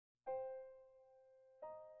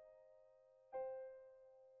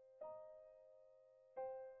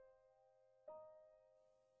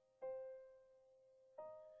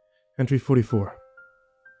Entry 44.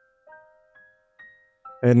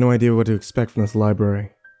 I had no idea what to expect from this library.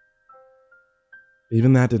 But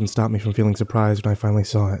even that didn't stop me from feeling surprised when I finally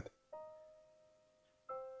saw it.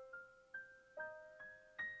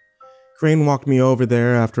 Crane walked me over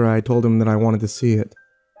there after I told him that I wanted to see it.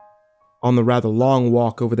 On the rather long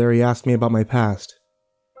walk over there, he asked me about my past.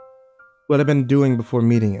 What I'd been doing before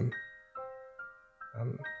meeting him.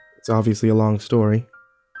 It's obviously a long story.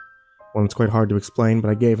 One that's quite hard to explain, but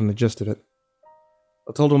I gave him the gist of it.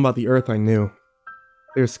 I told him about the Earth I knew.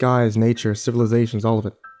 Clear skies, nature, civilizations, all of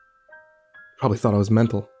it. Probably thought I was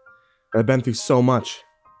mental. I'd been through so much.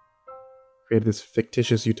 Created this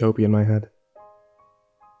fictitious utopia in my head.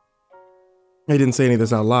 I didn't say any of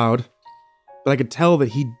this out loud, but I could tell that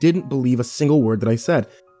he didn't believe a single word that I said.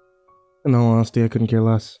 In all honesty, I couldn't care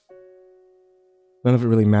less. None of it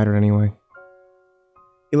really mattered anyway.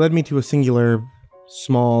 He led me to a singular,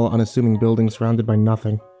 small, unassuming building surrounded by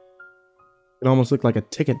nothing. It almost looked like a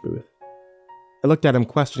ticket booth. I looked at him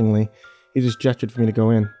questioningly. He just gestured for me to go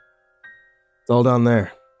in. It's all down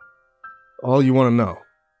there. All you want to know.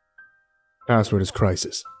 Password is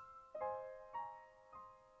crisis.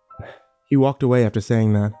 He walked away after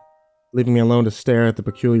saying that, leaving me alone to stare at the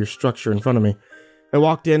peculiar structure in front of me. I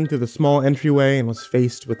walked in through the small entryway and was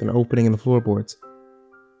faced with an opening in the floorboards.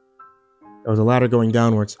 There was a ladder going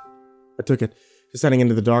downwards. I took it, descending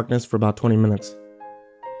into the darkness for about 20 minutes.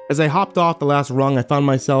 As I hopped off the last rung, I found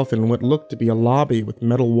myself in what looked to be a lobby with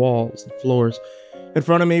metal walls and floors. In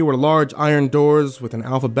front of me were large iron doors with an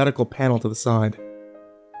alphabetical panel to the side.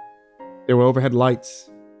 There were overhead lights.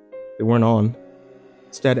 They weren't on.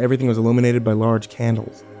 Instead, everything was illuminated by large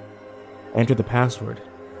candles. I entered the password.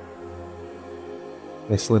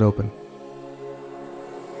 They slid open.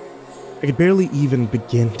 I could barely even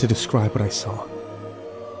begin to describe what I saw.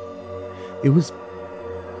 It was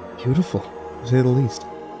beautiful, to say the least.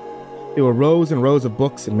 There were rows and rows of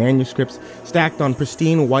books and manuscripts stacked on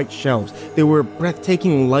pristine white shelves. There were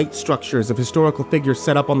breathtaking light structures of historical figures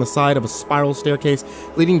set up on the side of a spiral staircase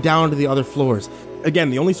leading down to the other floors.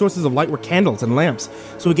 Again, the only sources of light were candles and lamps,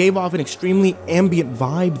 so it gave off an extremely ambient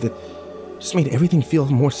vibe that just made everything feel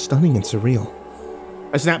more stunning and surreal.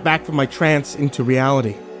 I snapped back from my trance into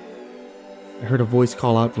reality. I heard a voice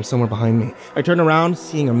call out from somewhere behind me. I turned around,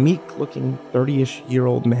 seeing a meek-looking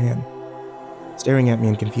 30-ish-year-old man staring at me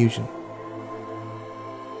in confusion.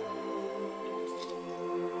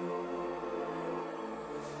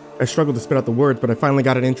 I struggled to spit out the words, but I finally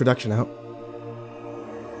got an introduction out.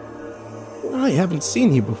 I haven't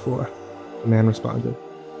seen you before, the man responded.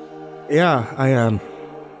 Yeah, I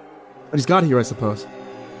just got here, I suppose.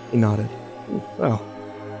 He nodded. Well,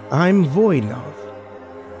 I'm Voidnov.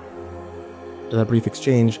 After that brief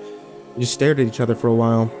exchange, we just stared at each other for a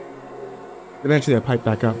while. Eventually I piped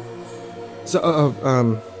back up.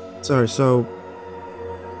 Sorry, so...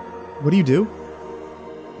 What do you do?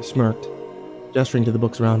 He smirked, gesturing to the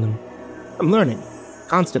books around him. I'm learning,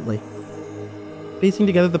 constantly. Piecing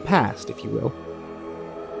together the past, if you will.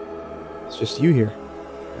 It's just you here.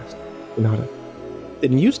 He nodded.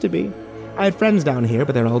 Didn't used to be. I had friends down here,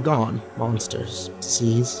 but they're all gone. Monsters,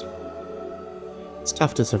 disease. It's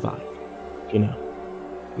tough to survive, you know.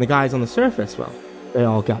 And the guys on the surface, well, they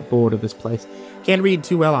all got bored of this place. Can't read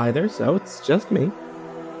too well either, so it's just me.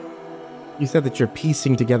 You said that you're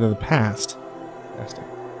piecing together the past, asked him.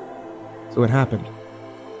 So what happened?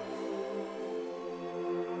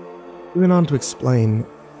 He went on to explain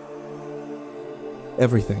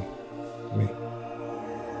everything to me.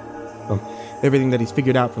 Well, everything that he's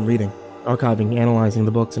figured out from reading, archiving, analyzing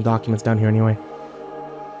the books and documents down here anyway.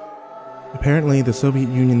 Apparently, the Soviet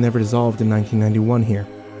Union never dissolved in 1991 here.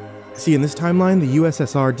 See, in this timeline, the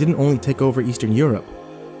USSR didn't only take over Eastern Europe.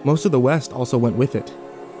 Most of the West also went with it.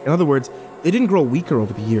 In other words, they didn't grow weaker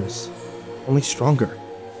over the years, only stronger.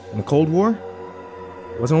 And the Cold War?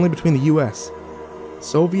 It wasn't only between the US. The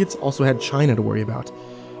Soviets also had China to worry about.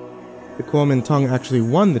 The Kuomintang actually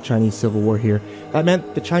won the Chinese Civil War here. That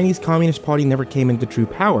meant the Chinese Communist Party never came into true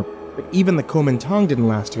power, but even the Kuomintang didn't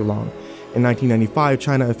last too long. In 1995,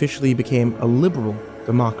 China officially became a liberal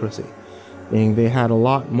democracy, meaning they had a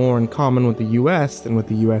lot more in common with the US than with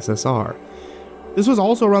the USSR. This was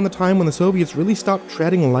also around the time when the Soviets really stopped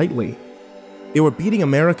treading lightly. They were beating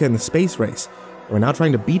America in the space race. They were now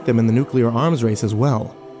trying to beat them in the nuclear arms race as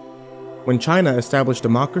well. When China established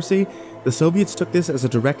democracy, the Soviets took this as a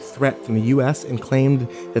direct threat from the US and claimed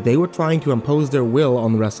that they were trying to impose their will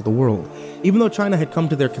on the rest of the world. Even though China had come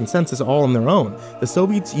to their consensus all on their own, the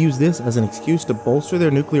Soviets used this as an excuse to bolster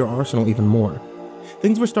their nuclear arsenal even more.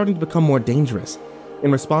 Things were starting to become more dangerous.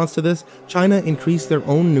 In response to this, China increased their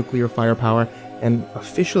own nuclear firepower and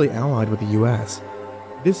officially allied with the US.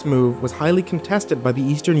 This move was highly contested by the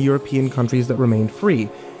Eastern European countries that remained free,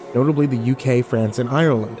 notably the UK, France, and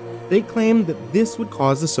Ireland. They claimed that this would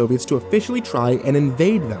cause the Soviets to officially try and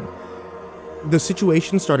invade them. The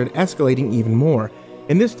situation started escalating even more.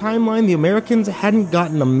 In this timeline, the Americans hadn't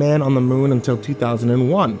gotten a man on the moon until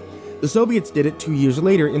 2001. The Soviets did it 2 years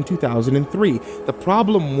later in 2003. The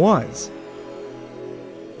problem was,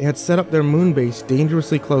 they had set up their moon base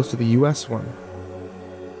dangerously close to the US one,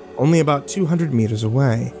 only about 200 meters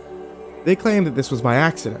away. They claimed that this was by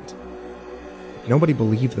accident. Nobody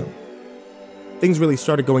believed them. Things really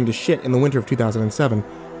started going to shit in the winter of 2007.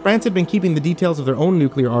 France had been keeping the details of their own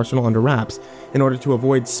nuclear arsenal under wraps in order to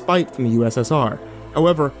avoid spite from the USSR.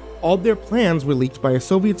 However, all their plans were leaked by a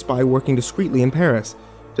Soviet spy working discreetly in Paris.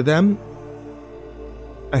 To them,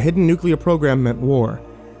 a hidden nuclear program meant war.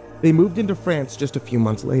 They moved into France just a few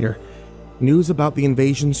months later. News about the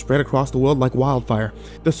invasion spread across the world like wildfire.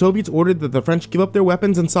 The Soviets ordered that the French give up their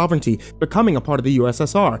weapons and sovereignty, becoming a part of the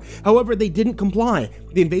USSR. However, they didn't comply.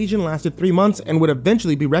 The invasion lasted 3 months and would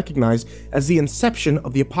eventually be recognized as the inception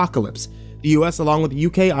of the apocalypse. The US, along with the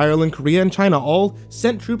UK, Ireland, Korea, and China, all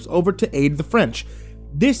sent troops over to aid the French.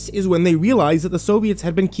 This is when they realized that the Soviets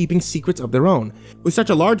had been keeping secrets of their own. With such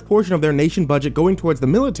a large portion of their nation budget going towards the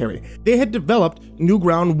military, they had developed new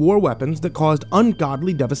ground war weapons that caused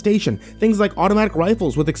ungodly devastation. Things like automatic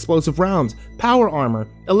rifles with explosive rounds, power armor,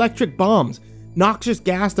 electric bombs, noxious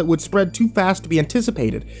gas that would spread too fast to be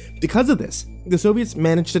anticipated. Because of this, the Soviets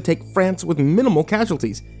managed to take France with minimal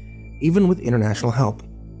casualties, even with international help.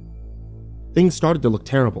 Things started to look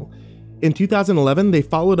terrible. In 2011, they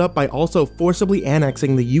followed up by also forcibly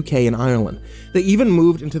annexing the UK and Ireland. They even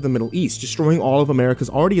moved into the Middle East, destroying all of America's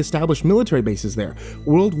already established military bases there.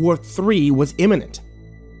 World War III was imminent.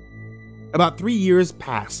 About 3 years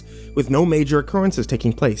pass, with no major occurrences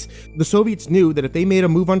taking place. The Soviets knew that if they made a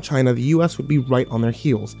move on China, the US would be right on their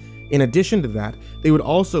heels. In addition to that, they would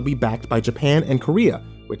also be backed by Japan and Korea,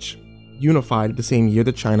 which unified the same year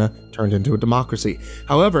that China turned into a democracy.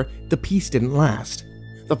 However, the peace didn't last.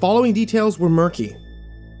 The following details were murky.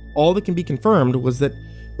 All that can be confirmed was that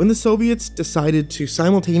when the Soviets decided to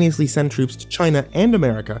simultaneously send troops to China and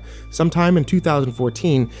America sometime in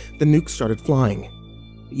 2014, the nukes started flying.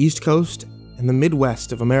 The East Coast and the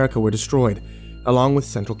Midwest of America were destroyed, along with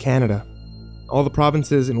central Canada. All the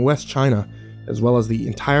provinces in West China, as well as the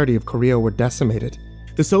entirety of Korea, were decimated.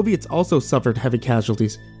 The Soviets also suffered heavy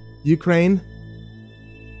casualties. Ukraine,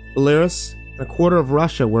 Belarus, and a quarter of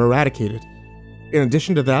Russia were eradicated. In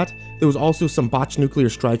addition to that, there was also some botched nuclear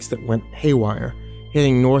strikes that went haywire,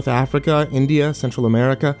 hitting North Africa, India, Central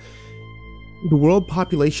America. The world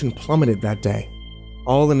population plummeted that day,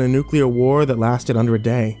 all in a nuclear war that lasted under a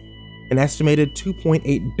day. An estimated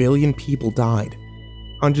 2.8 billion people died.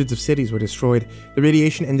 Hundreds of cities were destroyed. The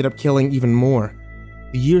radiation ended up killing even more.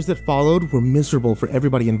 The years that followed were miserable for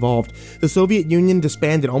everybody involved. The Soviet Union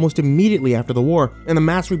disbanded almost immediately after the war, and the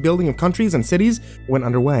mass rebuilding of countries and cities went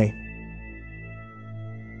underway.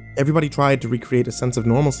 Everybody tried to recreate a sense of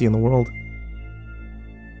normalcy in the world.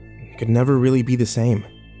 It could never really be the same.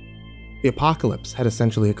 The apocalypse had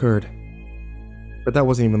essentially occurred. But that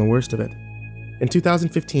wasn't even the worst of it. In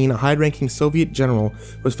 2015, a high-ranking Soviet general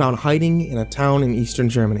was found hiding in a town in eastern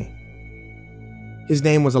Germany. His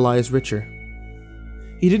name was Elias Richer.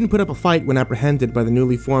 He didn't put up a fight when apprehended by the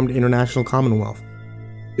newly formed International Commonwealth.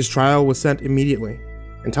 His trial was sent immediately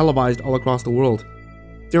and televised all across the world.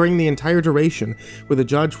 During the entire duration, where the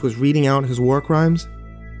judge was reading out his war crimes,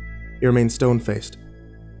 he remained stone-faced.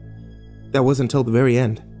 That was until the very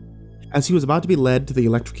end. As he was about to be led to the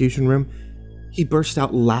electrocution room, he burst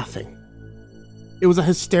out laughing. It was a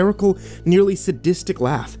hysterical, nearly sadistic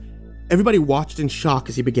laugh. Everybody watched in shock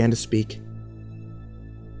as he began to speak.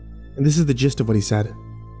 And this is the gist of what he said.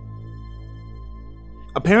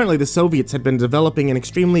 Apparently, the Soviets had been developing an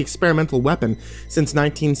extremely experimental weapon since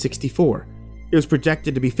 1964. It was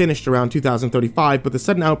projected to be finished around 2035, but the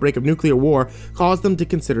sudden outbreak of nuclear war caused them to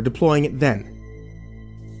consider deploying it then.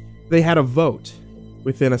 They had a vote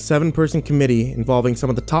within a 7-person committee involving some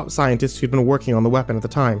of the top scientists who'd been working on the weapon at the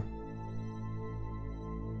time.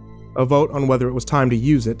 A vote on whether it was time to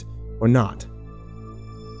use it or not.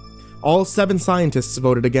 All 7 scientists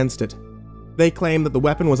voted against it. They claimed that the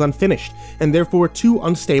weapon was unfinished and therefore too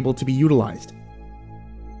unstable to be utilized.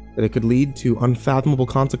 That it could lead to unfathomable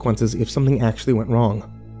consequences if something actually went wrong.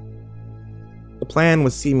 The plan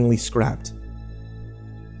was seemingly scrapped.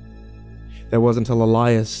 That was until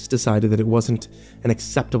Elias decided that it wasn't an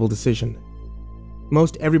acceptable decision.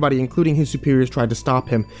 Most everybody, including his superiors, tried to stop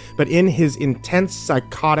him, but in his intense,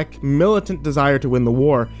 psychotic, militant desire to win the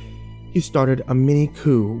war, He started a mini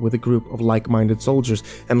coup with a group of like-minded soldiers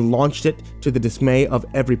and launched it to the dismay of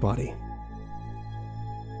everybody.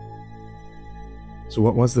 So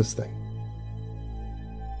what was this thing?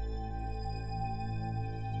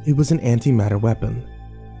 It was an antimatter weapon,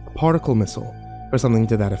 a particle missile, or something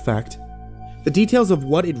to that effect. The details of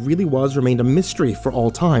what it really was remained a mystery for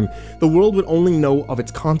all time. The world would only know of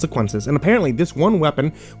its consequences, and apparently this one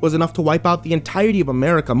weapon was enough to wipe out the entirety of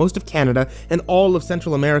America, most of Canada, and all of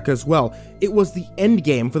Central America as well. It was the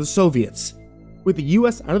endgame for the Soviets. With the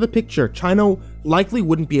US out of the picture, China likely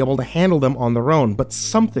wouldn't be able to handle them on their own, but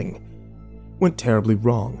something went terribly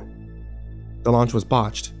wrong. The launch was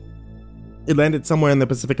botched. It landed somewhere in the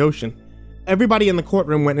Pacific Ocean. Everybody in the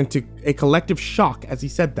courtroom went into a collective shock as he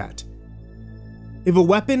said that. If a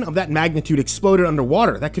weapon of that magnitude exploded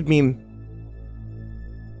underwater, that could mean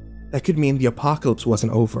the apocalypse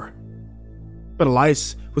wasn't over. But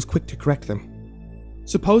Elias was quick to correct them.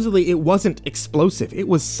 Supposedly, it wasn't explosive. It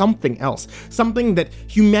was something else. Something that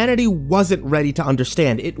humanity wasn't ready to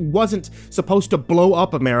understand. It wasn't supposed to blow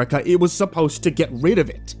up America. It was supposed to get rid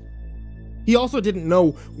of it. He also didn't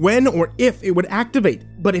know when or if it would activate,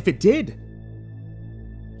 but if it did,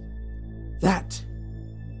 that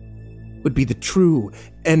would be the true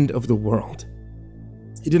end of the world.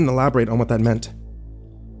 He didn't elaborate on what that meant.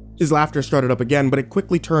 His laughter started up again, but it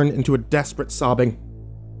quickly turned into a desperate sobbing.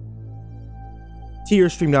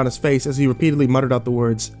 Tears streamed down his face as he repeatedly muttered out the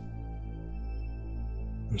words,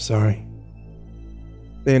 "I'm sorry."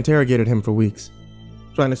 They interrogated him for weeks,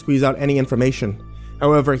 trying to squeeze out any information.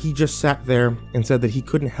 However, he just sat there and said that he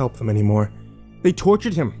couldn't help them anymore. They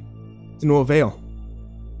tortured him to no avail.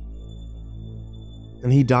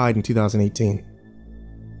 And he died in 2018.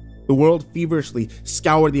 The world feverishly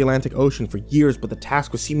scoured the Atlantic Ocean for years, but the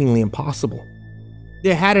task was seemingly impossible.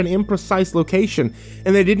 They had an imprecise location,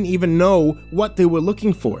 and they didn't even know what they were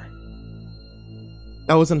looking for.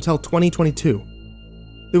 That was until 2022.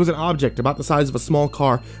 There was an object about the size of a small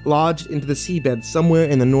car lodged into the seabed somewhere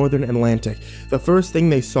in the northern Atlantic. The first thing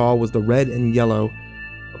they saw was the red and yellow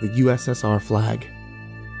of the USSR flag.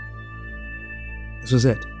 This was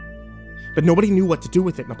it. But nobody knew what to do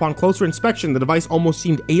with it, and upon closer inspection, the device almost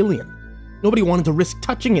seemed alien. Nobody wanted to risk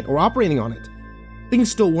touching it or operating on it. Things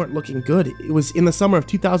still weren't looking good. It was in the summer of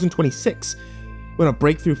 2026 when a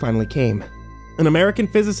breakthrough finally came. An American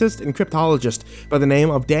physicist and cryptologist by the name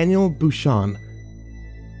of Daniel Bouchon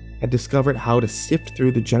had discovered how to sift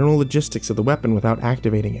through the general logistics of the weapon without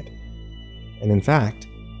activating it. And in fact,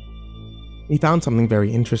 he found something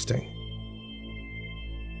very interesting.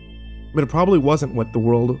 But it probably wasn't what the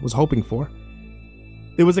world was hoping for.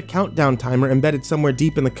 There was a countdown timer embedded somewhere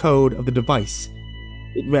deep in the code of the device.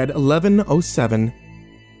 It read 11:07,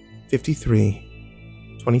 53,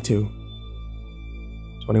 22,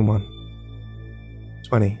 21,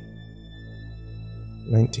 20,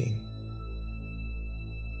 19.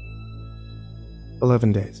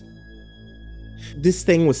 11 days. This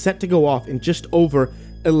thing was set to go off in just over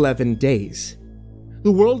 11 days.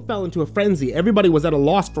 The world fell into a frenzy. Everybody was at a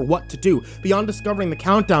loss for what to do. Beyond discovering the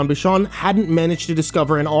countdown, Bouchon hadn't managed to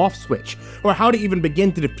discover an off switch, or how to even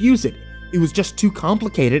begin to defuse it. It was just too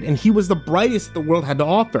complicated, and he was the brightest the world had to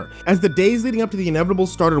offer. As the days leading up to the inevitable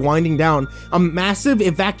started winding down, a massive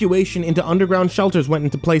evacuation into underground shelters went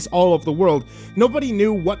into place all over the world. Nobody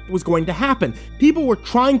knew what was going to happen. People were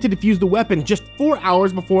trying to defuse the weapon just 4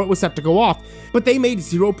 hours before it was set to go off, but they made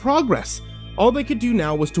zero progress. All they could do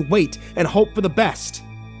now was to wait and hope for the best.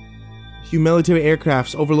 A few military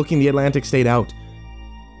aircrafts overlooking the Atlantic stayed out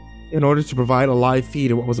in order to provide a live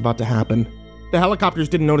feed of what was about to happen. The helicopters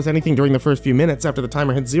didn't notice anything during the first few minutes after the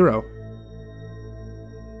timer hit zero.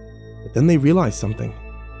 But then they realized something.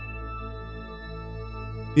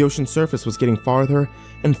 The ocean's surface was getting farther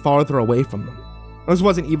and farther away from them. This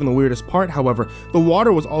wasn't even the weirdest part, however. The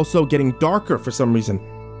water was also getting darker for some reason.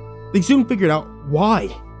 They soon figured out why.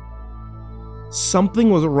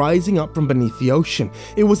 Something was rising up from beneath the ocean.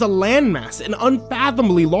 It was a landmass, an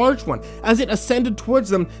unfathomably large one. As it ascended towards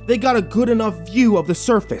them, they got a good enough view of the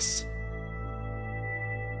surface.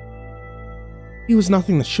 It was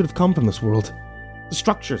nothing that should have come from this world. The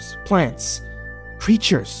structures, plants,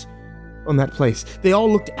 creatures on that place, they all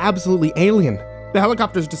looked absolutely alien. The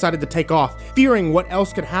helicopters decided to take off, fearing what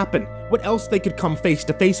else could happen, what else they could come face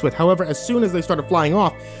to face with. However, as soon as they started flying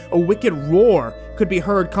off, a wicked roar could be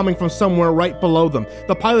heard coming from somewhere right below them.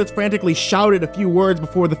 The pilots frantically shouted a few words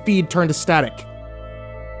before the feed turned to static.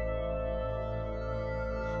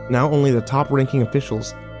 Now only the top-ranking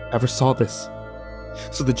officials ever saw this.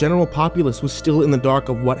 So the general populace was still in the dark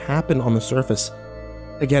of what happened on the surface.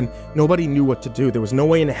 Again, nobody knew what to do. There was no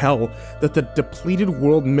way in hell that the depleted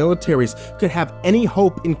world militaries could have any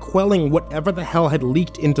hope in quelling whatever the hell had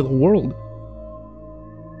leaked into the world.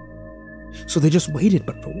 So they just waited,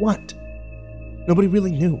 but for what? Nobody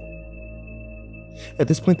really knew. At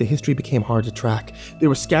this point, the history became hard to track. There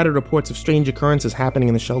were scattered reports of strange occurrences happening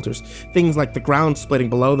in the shelters. Things like the ground splitting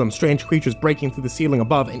below them, strange creatures breaking through the ceiling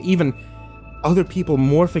above, and even other people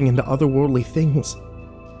morphing into otherworldly things.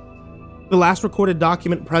 The last recorded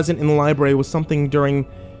document present in the library was something during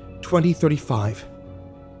 2035.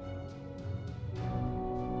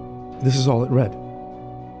 This is all it read.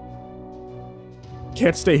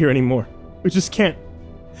 Can't stay here anymore. We just can't.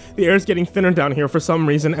 The air's getting thinner down here for some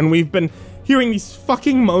reason, and we've been hearing these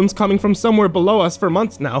fucking moans coming from somewhere below us for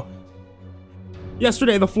months now.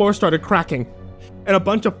 Yesterday, the floor started cracking, and a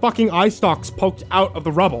bunch of fucking eye stalks poked out of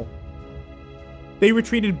the rubble. They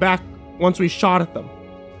retreated back once we shot at them.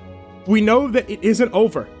 We know that it isn't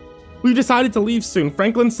over. We've decided to leave soon.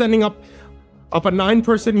 Franklin's sending up a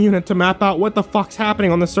 9-person unit to map out what the fuck's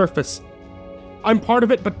happening on the surface. I'm part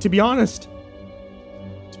of it, but to be honest,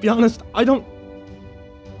 I don't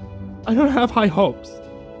have high hopes.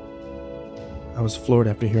 I was floored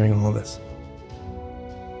after hearing all of this.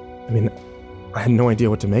 I mean, I had no idea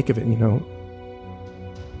what to make of it, you know.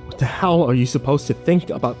 What the hell are you supposed to think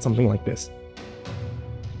about something like this?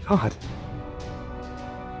 God.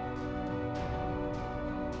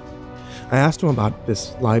 I asked him about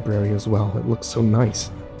this library as well. It looks so nice.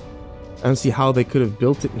 I don't see how they could have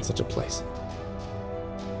built it in such a place.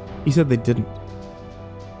 He said they didn't.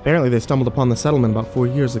 Apparently they stumbled upon the settlement about 4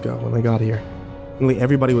 years ago when they got here. Nearly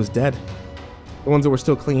everybody was dead. The ones that were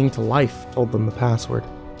still clinging to life told them the password.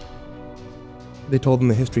 They told them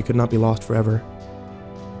the history could not be lost forever.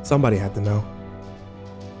 Somebody had to know.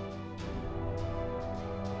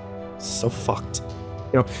 So fucked.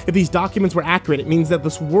 You know, if these documents were accurate, it means that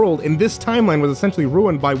this world in this timeline was essentially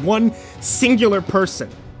ruined by one singular person.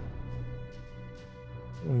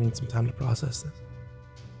 I need some time to process this.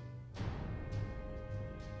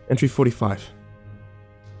 Entry 45.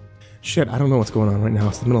 Shit, I don't know what's going on right now.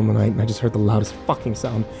 It's the middle of the night and I just heard the loudest fucking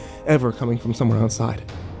sound ever coming from somewhere outside.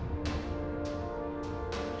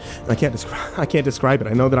 I can't describe it.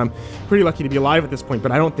 I know that I'm pretty lucky to be alive at this point,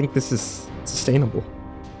 but I don't think this is sustainable.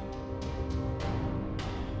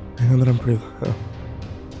 I know that I'm pretty... Oh.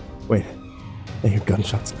 Wait. I hear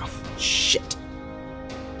gunshots now. Shit.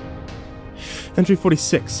 Entry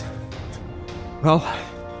 46. Well,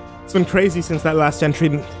 it's been crazy since that last entry.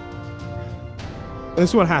 And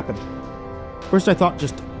this is what happened. First I thought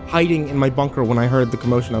just hiding in my bunker when I heard the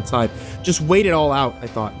commotion outside. Just wait it all out, I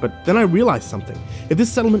thought. But then I realized something. If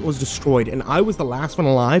this settlement was destroyed and I was the last one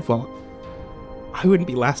alive, well, I wouldn't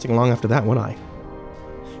be lasting long after that, would I?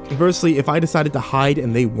 Conversely, if I decided to hide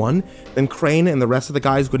and they won, then Crane and the rest of the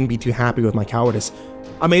guys wouldn't be too happy with my cowardice.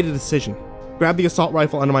 I made a decision. Grabbed the assault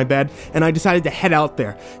rifle under my bed, and I decided to head out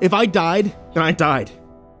there. If I died, then I died.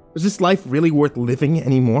 Was this life really worth living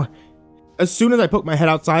anymore? As soon as I poked my head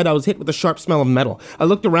outside, I was hit with a sharp smell of metal. I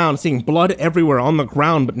looked around, seeing blood everywhere on the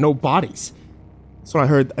ground, but no bodies. So I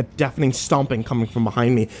heard a deafening stomping coming from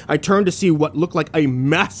behind me. I turned to see what looked like a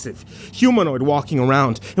massive humanoid walking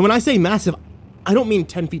around. And when I say massive, I don't mean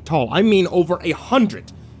 10 feet tall, I mean over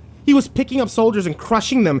 100. He was picking up soldiers and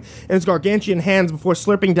crushing them in his gargantuan hands before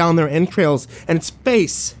slurping down their entrails, and its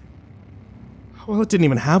face, well, it didn't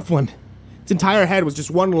even have one. Its entire head was just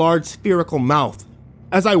one large spherical mouth.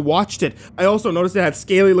 As I watched it, I also noticed it had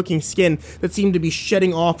scaly-looking skin that seemed to be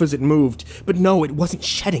shedding off as it moved. But no, it wasn't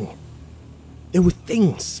shedding. There were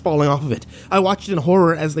things falling off of it. I watched in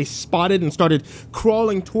horror as they spotted and started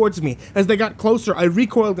crawling towards me. As they got closer, I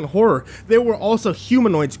recoiled in horror. There were also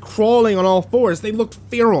humanoids crawling on all fours. They looked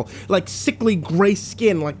feral, like sickly gray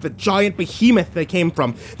skin, like the giant behemoth they came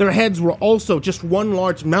from. Their heads were also just one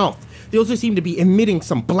large mouth. They also seemed to be emitting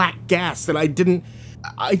some black gas that I didn't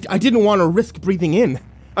want to risk breathing in.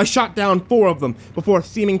 I shot down 4 of them before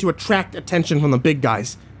seeming to attract attention from the big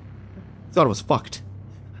guys. Thought it was fucked.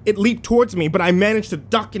 It leaped towards me, but I managed to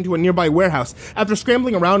duck into a nearby warehouse. After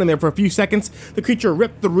scrambling around in there for a few seconds, the creature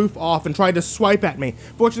ripped the roof off and tried to swipe at me.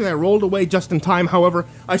 Fortunately, I rolled away just in time. However,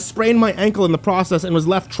 I sprained my ankle in the process and was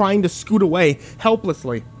left trying to scoot away,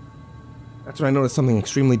 helplessly. That's when I noticed something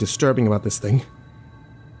extremely disturbing about this thing.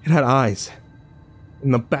 It had eyes in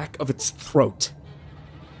the back of its throat.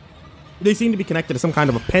 They seemed to be connected to some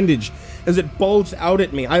kind of appendage as it bulged out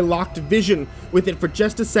at me. I locked vision with it for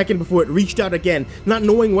just a second before it reached out again. Not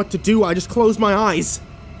knowing what to do, I just closed my eyes.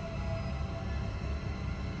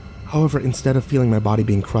 However, instead of feeling my body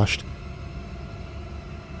being crushed,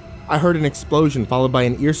 I heard an explosion followed by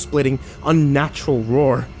an ear-splitting, unnatural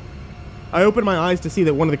roar. I opened my eyes to see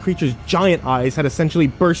that one of the creature's giant eyes had essentially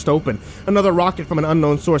burst open. Another rocket from an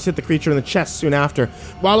unknown source hit the creature in the chest soon after.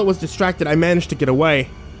 While it was distracted, I managed to get away.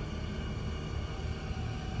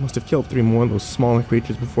 I must have killed 3 more of those smaller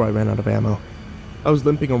creatures before I ran out of ammo. I was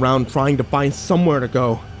limping around trying to find somewhere to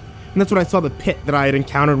go. And that's when I saw the pit that I had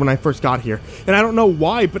encountered when I first got here. And I don't know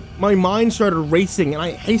why, but my mind started racing and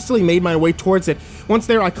I hastily made my way towards it. Once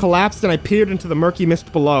there, I collapsed and I peered into the murky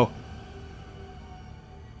mist below.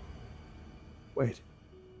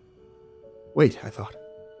 Wait, I thought.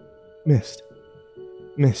 Mist,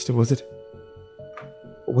 was it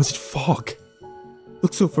fog? It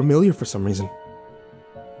looked so familiar for some reason.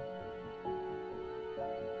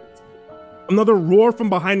 Another roar from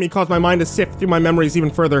behind me caused my mind to sift through my memories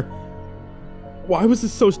even further. Why was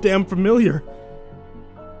this so damn familiar?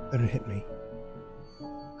 Then it hit me.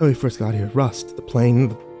 When we first got here, rust, the plane,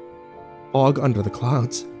 the fog under the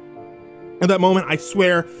clouds. At that moment, I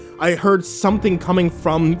swear, I heard something coming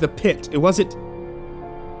from the pit. Was it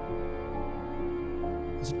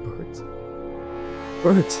birds?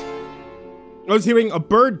 Birds. I was hearing a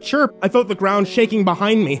bird chirp. I felt the ground shaking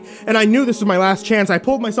behind me, and I knew this was my last chance. I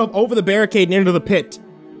pulled myself over the barricade and into the pit.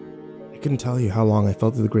 I couldn't tell you how long I fell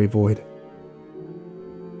through the gray void.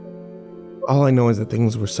 All I know is that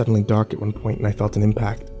things were suddenly dark at one point, and I felt an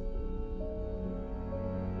impact.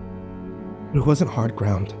 But it wasn't hard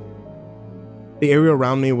ground. The area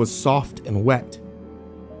around me was soft and wet.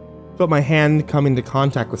 I felt my hand come into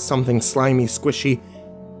contact with something slimy, squishy.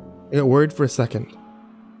 I got worried for a second.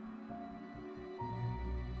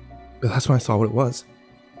 But that's when I saw what it was.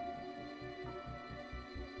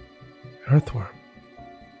 An earthworm.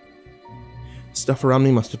 The stuff around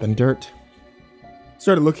me must have been dirt. I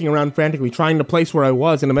started looking around frantically, trying to place where I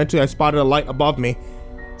was, and eventually I spotted a light above me.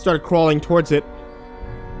 Started crawling towards it.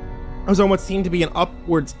 I was on what seemed to be an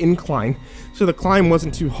upwards incline, so the climb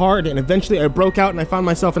wasn't too hard, and eventually I broke out and I found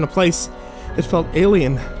myself in a place that felt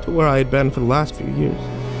alien to where I had been for the last few years.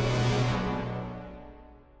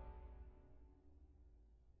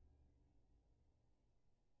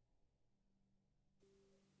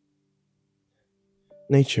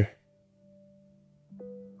 Nature.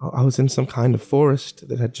 I was in some kind of forest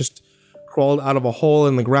that had just crawled out of a hole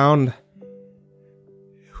in the ground.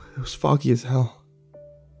 It was foggy as hell.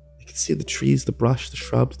 I could see the trees, the brush, the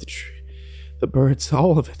shrubs, the birds,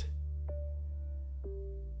 all of it.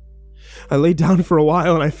 I laid down for a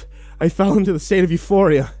while and I fell into the state of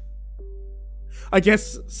euphoria. I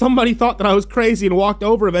guess somebody thought that I was crazy and walked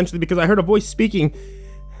over eventually because I heard a voice speaking.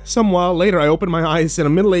 Some while later, I opened my eyes and a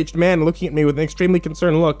middle-aged man looking at me with an extremely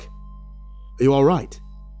concerned look. Are you all right?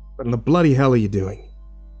 What in the bloody hell are you doing?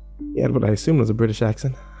 He had what I assumed was a British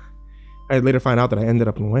accent. I would later find out that I ended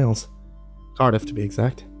up in Wales. Cardiff, to be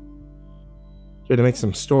exact. Tried to make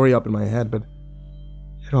some story up in my head, but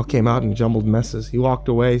it all came out in jumbled messes. He walked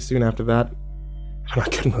away soon after that. I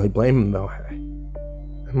couldn't really blame him, though.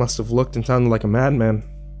 I must have looked and sounded like a madman.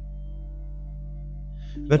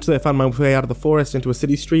 Eventually, I found my way out of the forest into a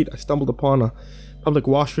city street. I stumbled upon a public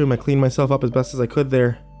washroom. I cleaned myself up as best as I could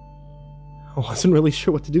there. I wasn't really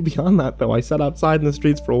sure what to do beyond that, though. I sat outside in the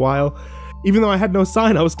streets for a while. Even though I had no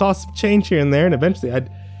sign, I was tossed some change here and there, and eventually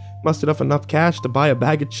I'd mustered up enough cash to buy a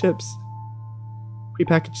bag of chips.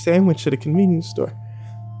 Prepackaged sandwich at a convenience store.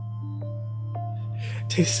 It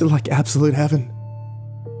tasted like absolute heaven.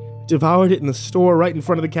 I devoured it in the store right in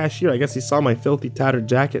front of the cashier. I guess he saw my filthy, tattered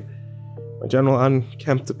jacket, my general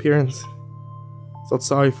unkempt appearance. He felt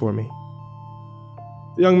sorry for me.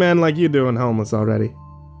 "What's a young man like you doing homeless already?"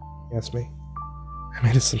 he asked me. I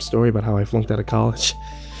made up some story about how I flunked out of college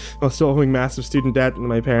while still owing massive student debt, and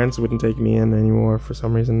my parents wouldn't take me in anymore for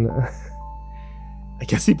some reason. I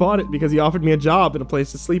guess he bought it because he offered me a job and a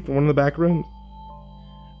place to sleep in one of the back rooms.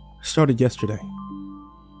 I started yesterday.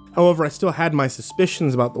 However, I still had my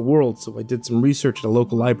suspicions about the world, so I did some research at a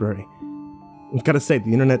local library. I've got to say,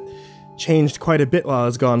 the internet changed quite a bit while I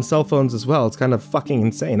was gone. Cell phones as well. It's kind of fucking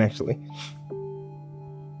insane, actually.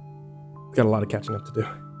 Got a lot of catching up to do.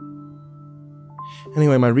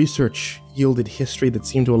 Anyway, my research yielded history that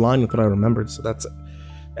seemed to align with what I remembered, so that's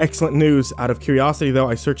excellent news. Out of curiosity, though,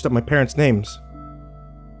 I searched up my parents' names.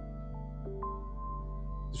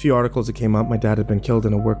 A few articles that came up. My dad had been killed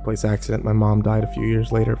in a workplace accident. My mom died a few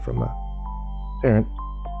years later from a apparent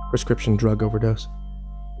prescription drug overdose.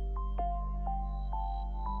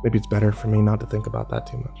 Maybe it's better for me not to think about that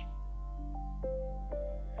too much.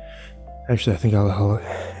 Actually, I think I'll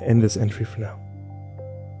end this entry for now.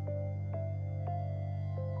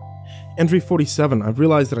 Entry 47. I've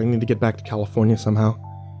realized that I need to get back to California somehow.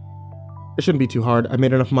 It shouldn't be too hard. I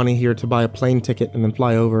made enough money here to buy a plane ticket and then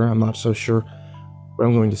fly over. I'm not so sure where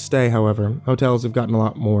I'm going to stay, however. Hotels have gotten a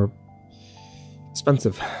lot more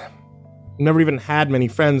expensive. Never even had many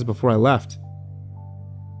friends before I left.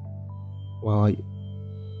 Well, I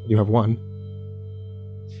do have one.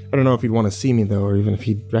 I don't know if he'd want to see me, though, or even if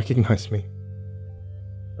he'd recognize me.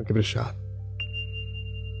 I'll give it a shot.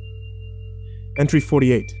 Entry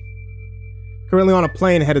 48. Currently on a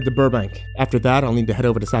plane headed to Burbank. After that, I'll need to head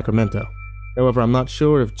over to Sacramento. However, I'm not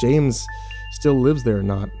sure if James still lives there or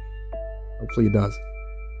not. Hopefully he does.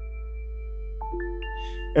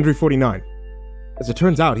 Entry 49. As it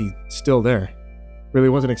turns out, he's still there. Really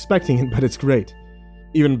wasn't expecting it, but it's great.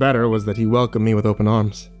 Even better was that he welcomed me with open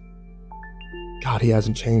arms. God, he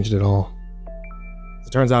hasn't changed at all. As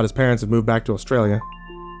it turns out, his parents had moved back to Australia,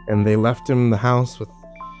 and they left him the house with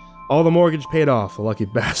all the mortgage paid off, the lucky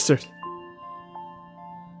bastard.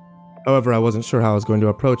 However, I wasn't sure how I was going to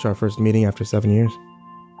approach our first meeting after 7 years.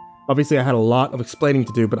 Obviously, I had a lot of explaining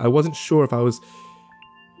to do, but I wasn't sure if I was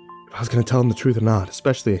going to tell him the truth or not,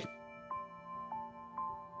 especially...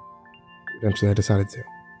 Eventually, I decided to.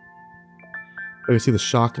 I could see the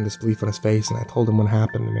shock and disbelief on his face, and I told him what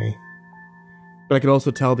happened to me. But I could also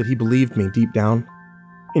tell that he believed me deep down.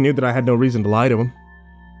 He knew that I had no reason to lie to him.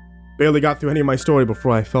 Barely got through any of my story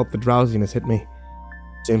before I felt the drowsiness hit me.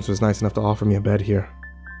 James was nice enough to offer me a bed here.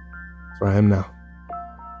 That's where I am now.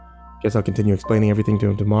 Guess I'll continue explaining everything to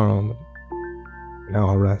him tomorrow, but for now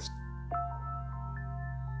I'll rest.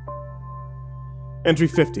 Entry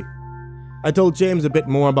 50. I told James a bit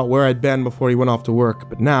more about where I'd been before he went off to work,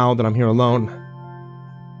 but now that I'm here alone,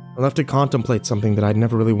 I'm left to contemplate something that I'd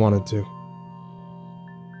never really wanted to.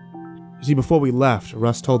 You see, before we left,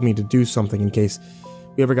 Russ told me to do something in case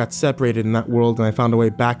we ever got separated in that world and I found a way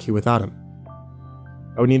back here without him.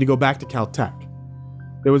 I would need to go back to Caltech.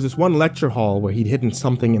 There was this one lecture hall where he'd hidden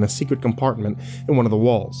something in a secret compartment in one of the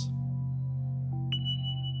walls.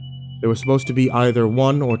 There was supposed to be either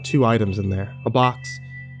 1 or 2 items in there, a box,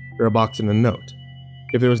 or a box and a note.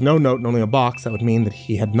 If there was no note and only a box, that would mean that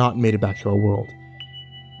he had not made it back to our world.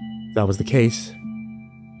 If that was the case,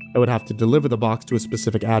 I would have to deliver the box to a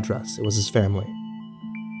specific address. It was his family.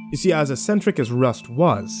 You see, as eccentric as Rust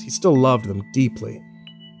was, he still loved them deeply,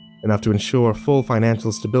 enough to ensure full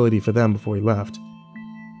financial stability for them before he left.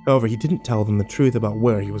 However, he didn't tell them the truth about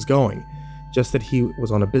where he was going, just that he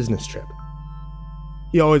was on a business trip.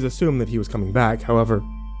 He always assumed that he was coming back, however,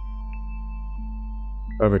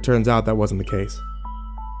 it turns out that wasn't the case.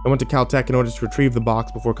 I went to Caltech in order to retrieve the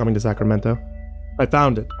box before coming to Sacramento. I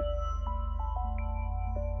found it.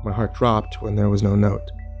 My heart dropped when there was no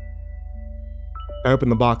note. I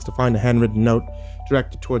opened the box to find a handwritten note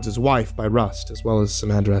directed towards his wife by Rust, as well as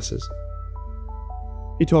some addresses.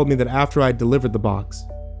 He told me that after I'd delivered the box,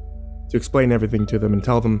 to explain everything to them and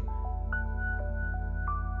tell them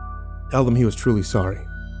he was truly sorry.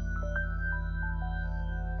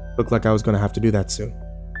 Looked like I was going to have to do that soon.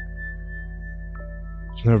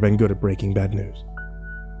 I've never been good at breaking bad news.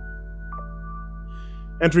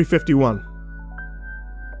 Entry 51.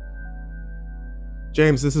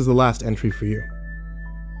 James, this is the last entry for you.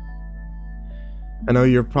 I know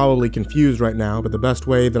you're probably confused right now, but the best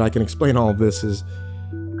way that I can explain all of this is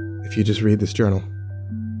if you just read this journal.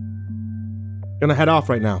 I'm gonna head off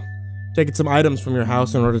right now, taking some items from your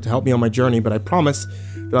house in order to help me on my journey, but I promise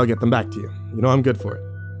that I'll get them back to you. You know I'm good for it.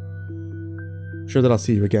 I'm sure that I'll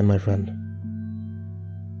see you again, my friend.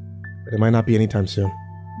 But it might not be anytime soon.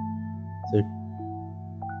 See?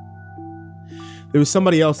 There was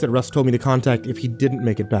somebody else that Russ told me to contact if he didn't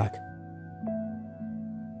make it back.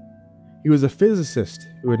 He was a physicist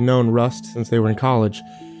who had known Rust since they were in college,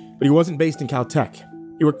 but he wasn't based in Caltech.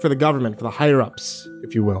 He worked for the government, for the higher-ups,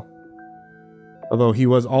 if you will. Although he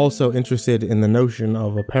was also interested in the notion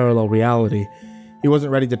of a parallel reality, he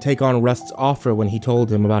wasn't ready to take on Rust's offer when he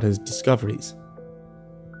told him about his discoveries.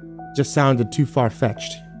 It just sounded too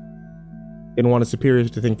far-fetched. He didn't want his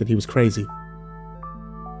superiors to think that he was crazy.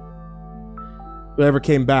 If I ever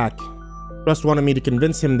came back, Rust wanted me to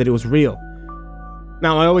convince him that it was real.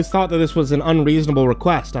 Now, I always thought that this was an unreasonable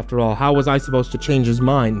request. After all, how was I supposed to change his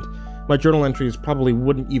mind? My journal entries probably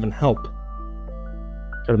wouldn't even help.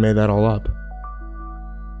 Could have made that all up.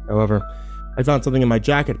 However, I found something in my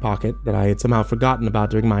jacket pocket that I had somehow forgotten about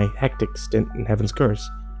during my hectic stint in Heaven's Curse.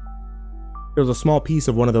 There was a small piece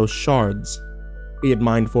of one of those shards he had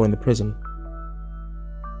mined for in the prison.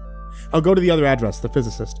 I'll go to the other address, the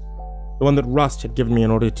physicist. The one that Rust had given me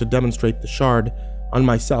in order to demonstrate the shard on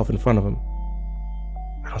myself in front of him.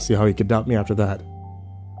 I don't see how he could doubt me after that.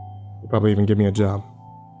 He'd probably even give me a job.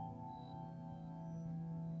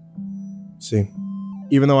 See,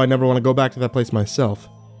 even though I never want to go back to that place myself,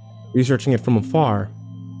 researching it from afar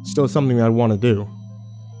is still something that I want to do.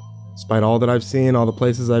 Despite all that I've seen, all the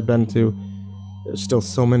places I've been to, There's still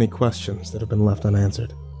so many questions that have been left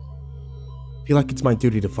unanswered. I feel like it's my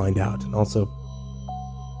duty to find out, and also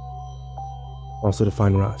to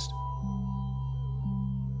find Rust.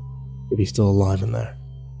 If he's still alive in there.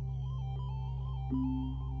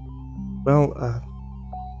 Well,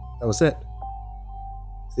 that was it.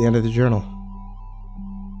 It's the end of the journal.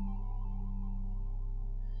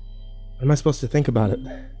 What am I supposed to think about it?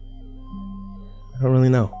 I don't really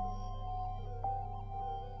know.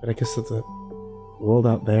 But I guess that the world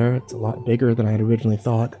out there, it's a lot bigger than I had originally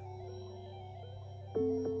thought.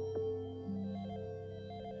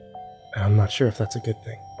 And I'm not sure if that's a good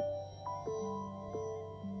thing.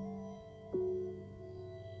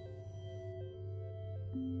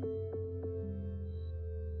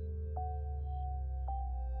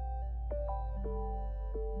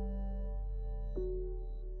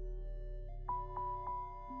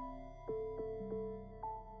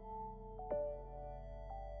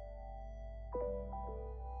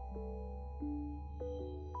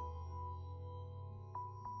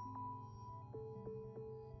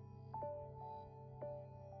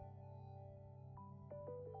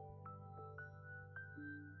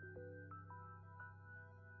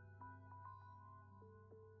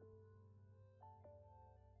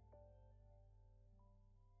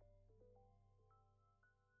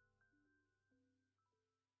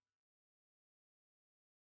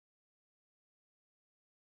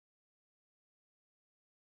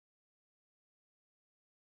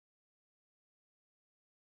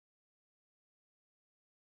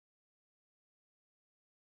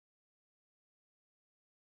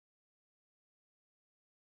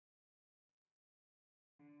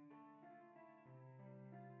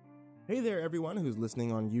 Hey there, everyone who's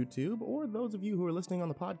listening on YouTube, or those of you who are listening on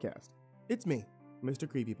the podcast. It's me,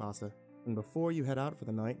 MrCreepyPasta, and before you head out for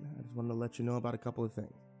the night, I just wanted to let you know about a couple of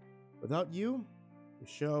things. Without you, the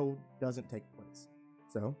show doesn't take place.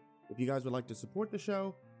 So, if you guys would like to support the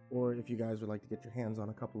show, or if you guys would like to get your hands on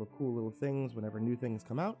a couple of cool little things whenever new things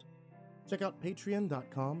come out, check out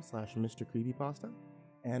patreon.com/MrCreepyPasta,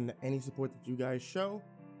 and any support that you guys show,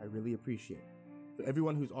 I really appreciate. So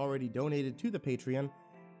everyone who's already donated to the Patreon,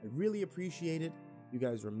 I really appreciate it. You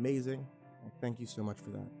guys are amazing. Thank you so much for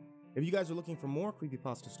that. If you guys are looking for more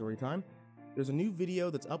Creepypasta Storytime, there's a new video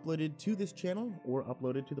that's uploaded to this channel or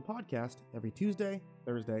uploaded to the podcast every Tuesday,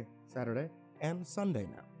 Thursday, Saturday, and Sunday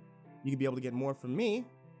now. You can be able to get more from me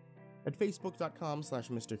at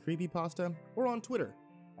facebook.com/MrCreepyPasta or on Twitter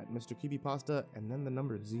at MrCreepyPasta and then the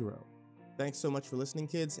number 0. Thanks so much for listening,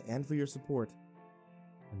 kids, and for your support.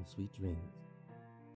 And sweet dreams.